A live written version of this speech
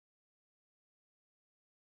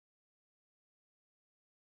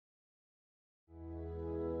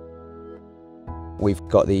We've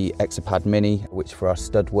got the EXAPad Mini, which for our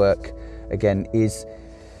stud work, again, it's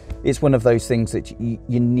one of those things that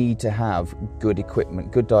you need to have good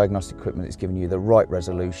equipment, good diagnostic equipment that's giving you the right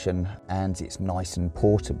resolution, and it's nice and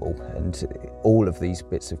portable. And all of these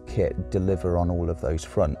bits of kit deliver on all of those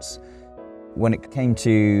fronts. When it came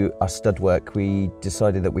to our stud work, we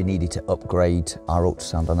decided that we needed to upgrade our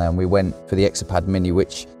ultrasound on there, and we went for the EXAPad Mini,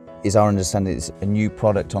 which is our understanding is a new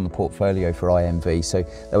product on the portfolio for IMV. So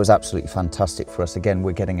that was absolutely fantastic for us. Again,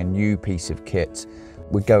 we're getting a new piece of kit.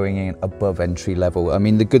 We're going in above entry level. I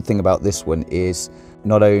mean, the good thing about this one is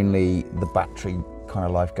not only the battery kind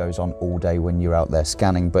of life goes on all day when you're out there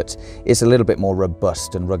scanning, but it's a little bit more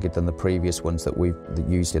robust and rugged than the previous ones that we've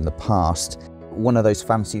used in the past. One of those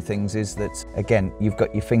fancy things is that, again, you've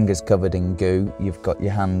got your fingers covered in goo, you've got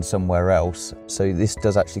your hand somewhere else. So this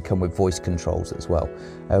does actually come with voice controls as well,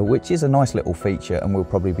 which is a nice little feature, and we'll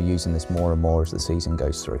probably be using this more and more as the season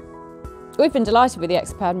goes through. We've been delighted with the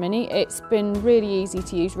EXAPad Mini. It's been really easy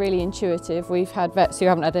to use, really intuitive. We've had vets who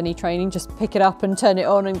haven't had any training just pick it up and turn it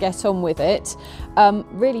on and get on with it.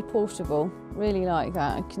 Really portable, really like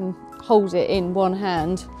that. I can hold it in one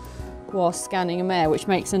hand while scanning a mare, which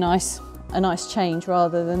makes a nice change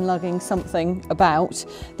rather than lugging something about.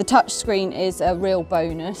 The touch screen is a real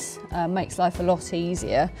bonus, makes life a lot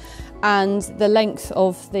easier. And the length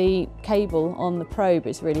of the cable on the probe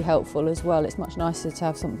is really helpful as well. It's much nicer to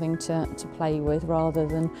have something to play with rather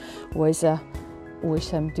than always to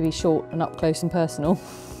be short and up close and personal.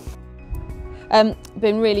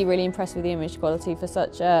 Been really impressed with the image quality for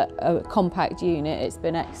such a compact unit. It's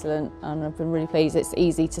been excellent, and I've been really pleased. It's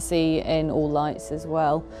easy to see in all lights as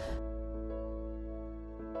well.